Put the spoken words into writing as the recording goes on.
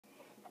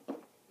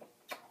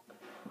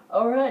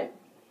Alright.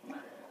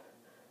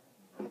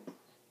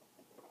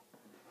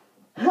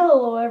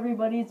 Hello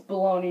everybody, it's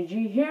Bologna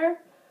G here,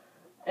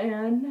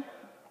 and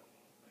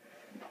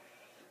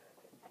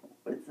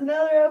it's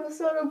another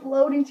episode of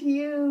Bologna to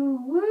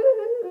You.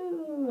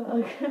 Woo!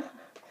 Okay.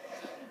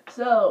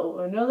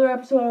 So, another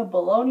episode of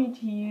Bologna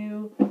to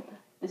You.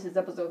 This is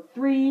episode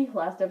 3.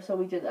 Last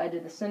episode I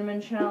did the cinnamon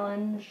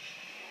challenge.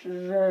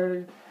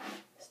 There's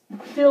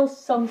still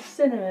some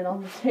cinnamon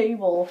on the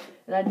table,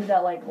 and I did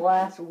that like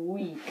last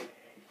week.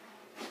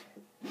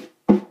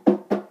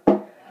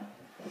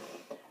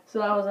 So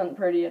that wasn't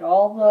pretty at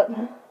all, but,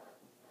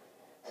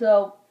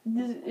 so,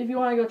 if you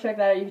want to go check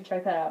that out, you can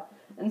check that out.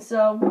 And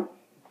so,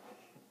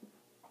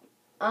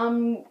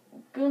 I'm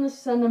gonna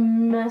send a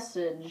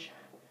message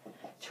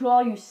to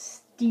all you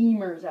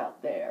Steamers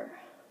out there.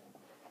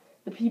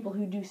 The people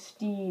who do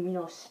Steam, you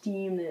know,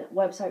 Steam, the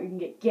website where you can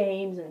get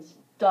games and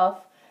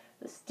stuff.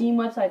 The Steam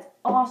website's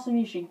awesome,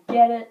 you should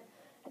get it.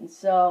 And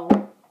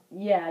so,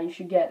 yeah, you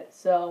should get it.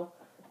 So,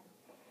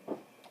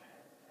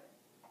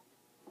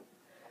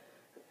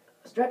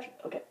 stretch.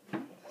 Okay.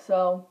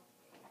 So,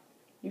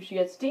 you should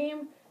get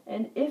Steam,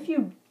 and if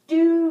you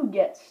do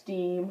get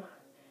Steam,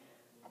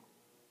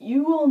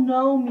 you will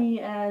know me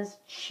as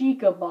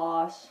Chica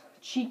Boss.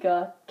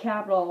 Chica,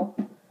 capital,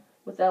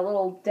 with that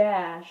little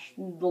dash,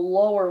 the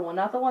lower one,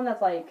 not the one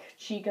that's like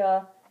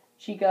Chica,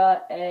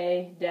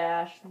 A,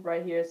 dash,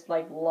 right here, it's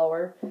like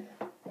lower.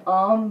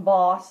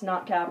 Boss,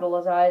 not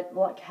capitalized,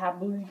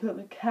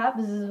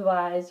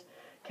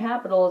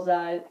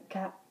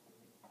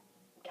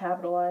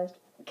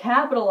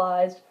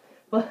 capitalized,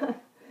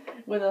 but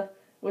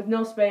with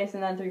no space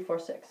and then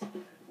 346.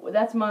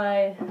 That's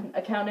my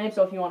account name,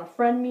 so if you want to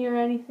friend me or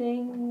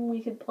anything, we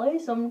could play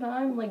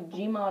sometime, like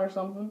Gmod or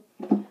something,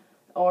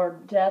 or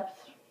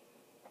Depth.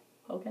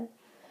 Okay,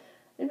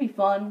 it'd be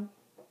fun.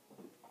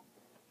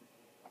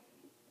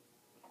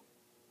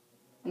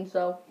 And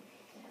so,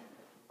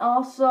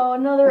 also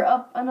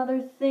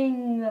another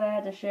thing that I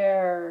had to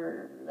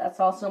share. That's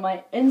also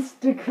my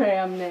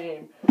Instagram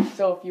name.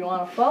 So if you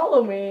want to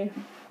follow me,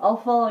 I'll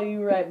follow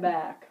you right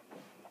back.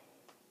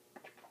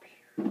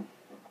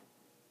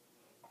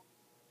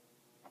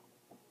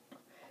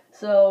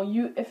 So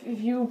if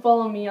you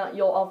follow me,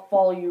 I'll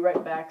follow you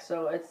right back.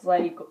 So it's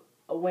like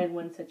a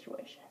win-win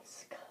situation.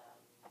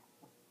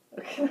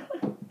 Okay.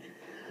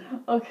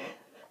 Okay.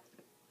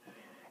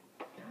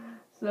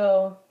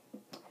 So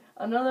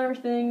another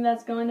thing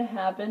that's going to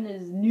happen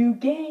is new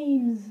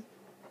games.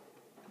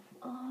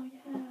 Oh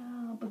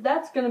yeah, but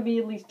that's going to be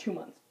at least 2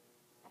 months.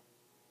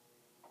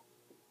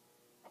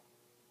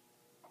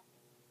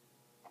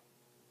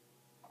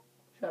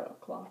 Shut up,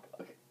 clock.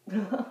 Okay.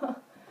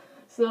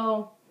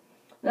 So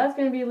that's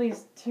going to be at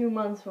least 2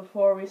 months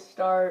before we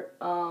start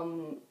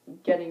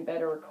getting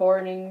better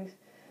recordings,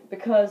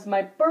 because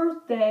my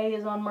birthday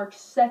is on March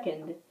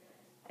 2nd,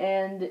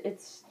 and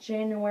it's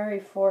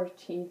January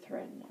 14th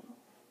right now.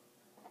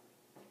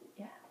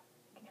 Yeah,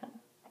 kind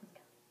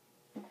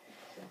of.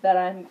 That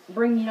I'm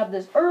bringing up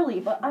this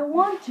early, but I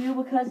want to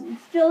because it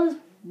still is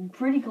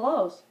pretty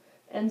close.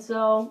 And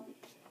so,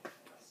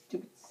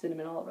 stupid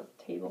cinnamon all over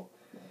the table.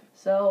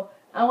 So,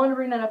 I want to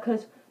bring that up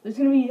because there's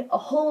going to be a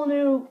whole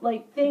new,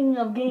 thing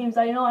of games.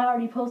 I know I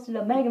already posted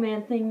a Mega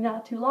Man thing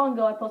not too long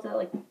ago. I posted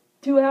it,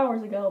 2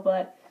 hours ago,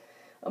 but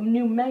a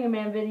new Mega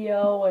Man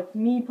video with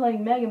me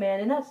playing Mega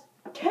Man, and that's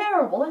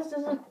terrible. That's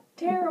just a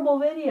terrible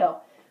video.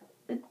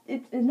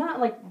 It's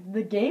not,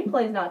 the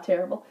gameplay is not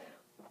terrible,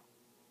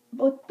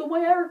 but the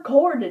way I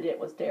recorded it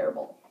was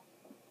terrible.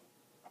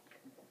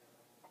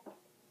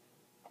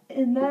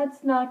 And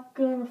that's not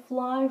going to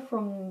fly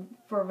for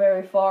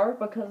very far,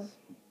 because,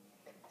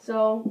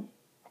 so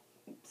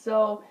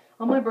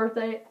on my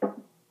birthday,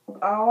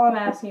 all I'm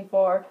asking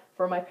for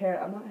my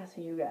parents, I'm not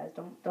asking you guys,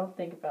 don't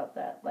think about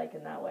that,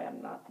 in that way,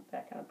 I'm not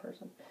that kind of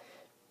person.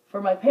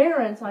 For my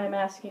parents, I'm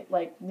asking,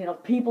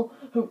 people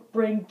who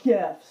bring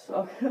gifts,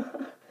 okay?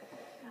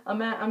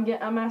 I'm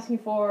asking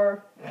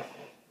for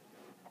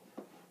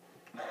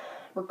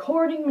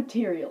recording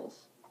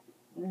materials,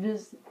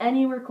 just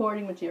any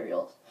recording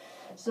materials.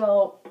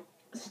 So,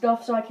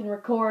 stuff so I can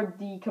record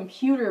the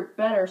computer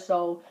better,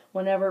 so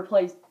whenever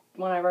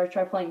I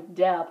try playing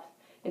Depth,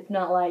 it's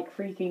not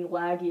freaking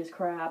laggy as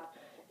crap.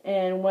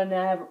 And when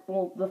I have,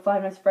 the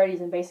Five Nights at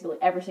Freddy's and basically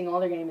every single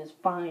other game is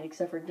fine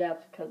except for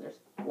Depth, because there's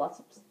lots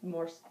of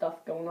more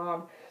stuff going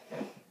on.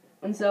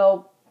 And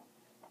so,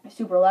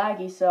 super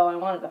laggy, so I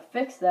wanted to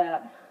fix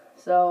that.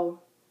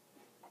 So,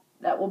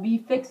 that will be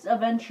fixed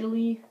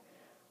eventually.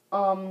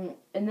 And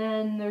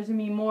then there's going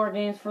to be more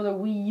games for the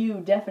Wii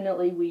U,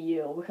 definitely Wii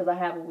U, because I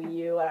have a Wii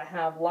U, and I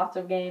have lots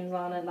of games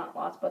on it, not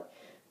lots, but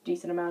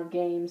decent amount of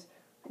games.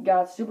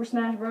 Got Super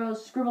Smash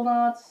Bros.,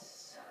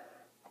 Scribblenauts.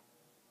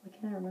 Why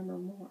can't I remember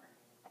more?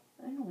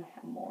 I know I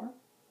have more.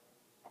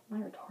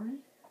 Am I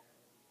retarded?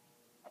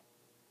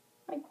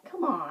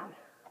 Come on.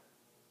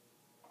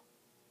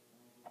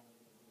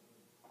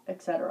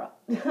 Etc.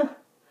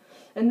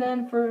 And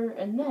then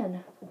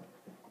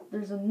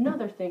there's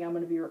another thing I'm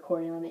going to be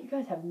recording on that you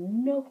guys have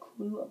no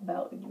clue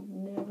about, and you've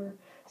never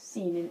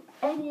seen in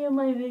any of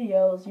my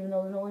videos, even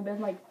though there's only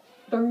been like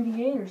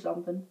 38 or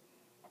something.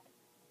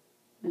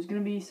 There's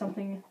gonna be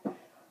something.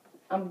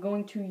 I'm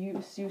going to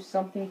use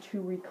something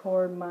to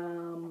record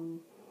my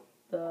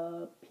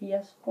the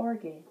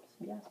PS4 games.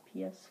 Yes,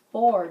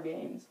 PS4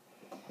 games.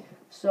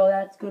 So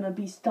that's gonna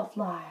be stuff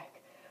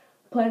like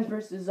Plants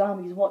vs.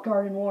 Zombies,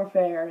 Garden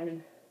Warfare,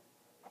 and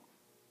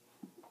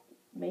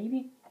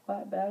maybe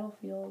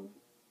Battlefield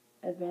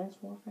Advanced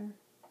Warfare.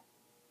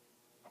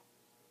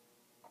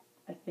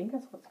 I think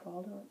that's what's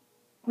called.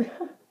 I'm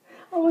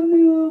a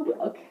noob.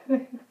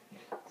 Okay.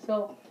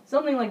 So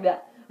something like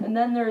that. And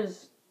then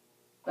there's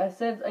I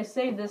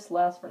saved this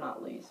last for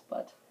not least,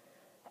 but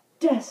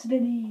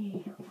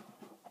Destiny.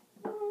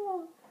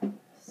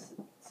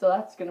 So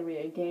that's gonna be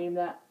a game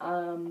that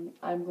I'm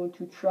going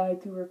to try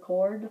to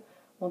record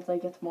once I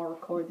get more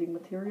recording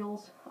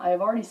materials. I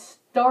have already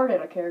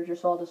started a character,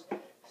 so I'll just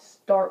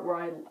start where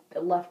I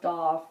left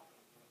off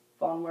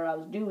on where I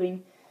was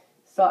doing.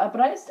 So,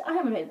 but I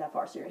haven't made it that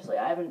far, seriously.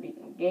 I haven't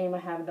beaten the game. I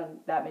haven't done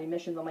that many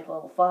missions. I'm like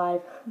level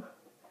 5.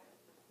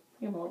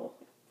 I'm level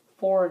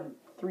 4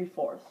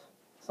 3/4,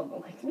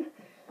 something like that.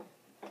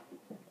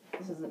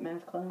 This isn't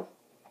math class.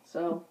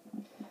 So,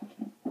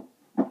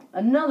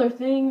 another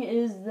thing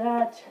is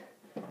that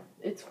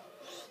it's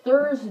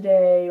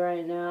Thursday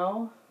right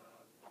now,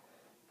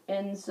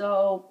 and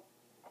so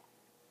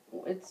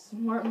it's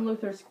Martin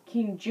Luther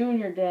King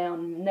Jr. Day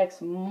on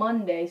next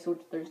Monday, so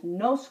there's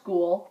no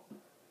school.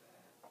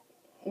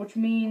 Which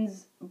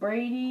means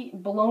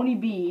Bologna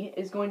B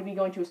is going to be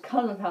going to his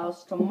cousin's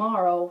house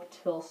tomorrow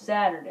till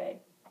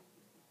Saturday.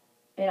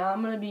 And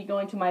I'm going to be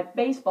going to my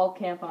baseball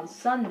camp on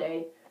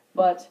Sunday,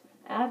 but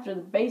after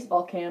the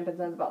baseball camp, it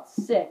ends about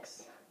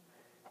 6.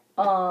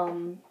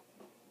 I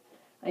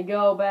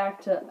go back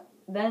to,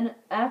 then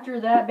after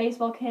that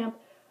baseball camp,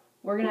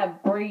 we're going to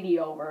have Brady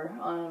over.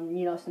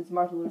 Since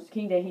Martin Luther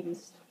King Day, he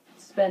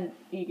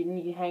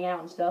can hang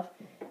out and stuff.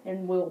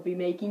 And we'll be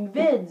making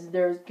vids.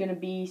 There's gonna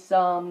be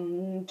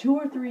some 2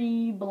 or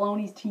 3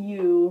 balonies to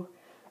you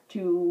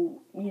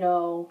to,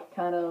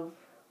 kind of.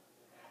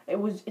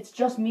 It's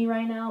just me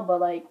right now,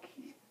 but like,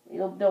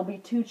 there'll be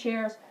 2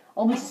 chairs.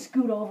 I'll be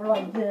scoot over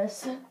like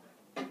this,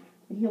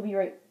 and he'll be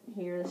right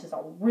here. This is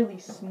a really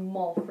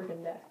small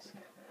freaking desk.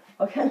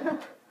 Okay.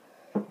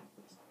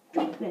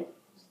 Stupid.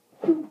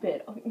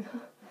 Okay.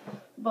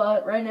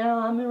 But right now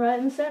I'm right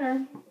in the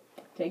center,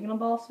 taking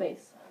up all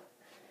space.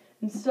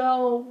 And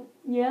so,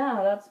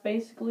 yeah, that's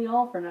basically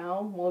all for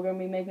now. We're going to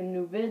be making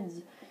new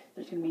vids.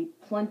 There's going to be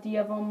plenty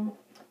of them.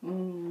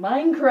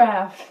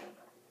 Minecraft!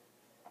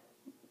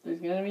 There's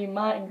going to be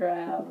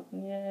Minecraft.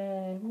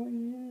 Yay.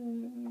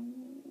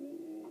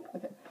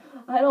 Okay.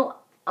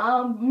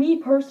 Me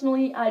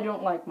personally, I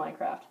don't like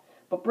Minecraft.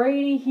 But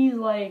Brady, he's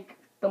like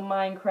the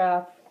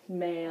Minecraft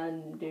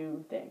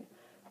dude thing.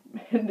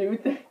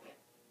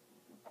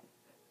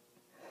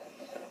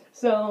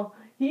 So,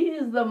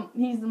 he's the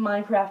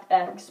Minecraft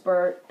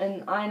expert,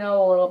 and I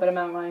know a little bit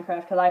about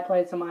Minecraft because I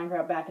played some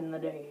Minecraft back in the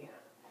day,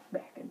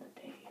 like 2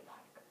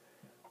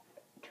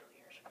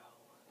 years ago,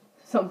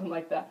 something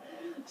like that.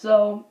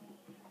 So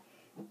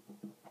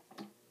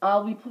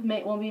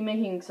we'll be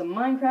making some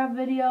Minecraft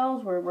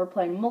videos where we're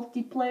playing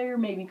multiplayer,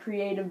 maybe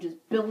creative, just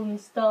building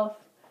stuff,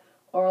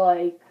 or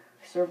like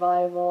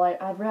survival.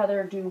 I'd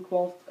rather do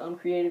both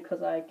creative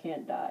because I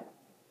can't die.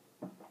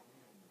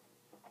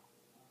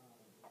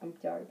 I'm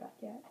sorry about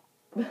that.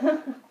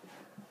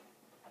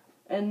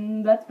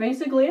 And that's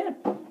basically it.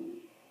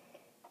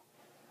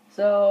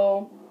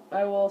 So,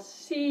 I will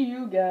see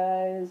you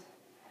guys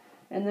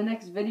in the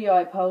next video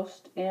I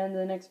post, and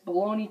the next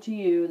Baloney to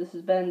You. This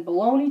has been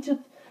Baloney to...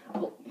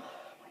 Oh my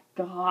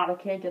god, I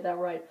can't get that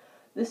right.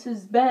 This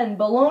has been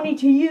Baloney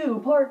to You,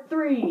 Part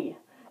 3.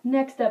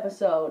 Next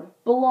episode,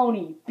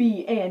 Baloney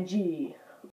B and G.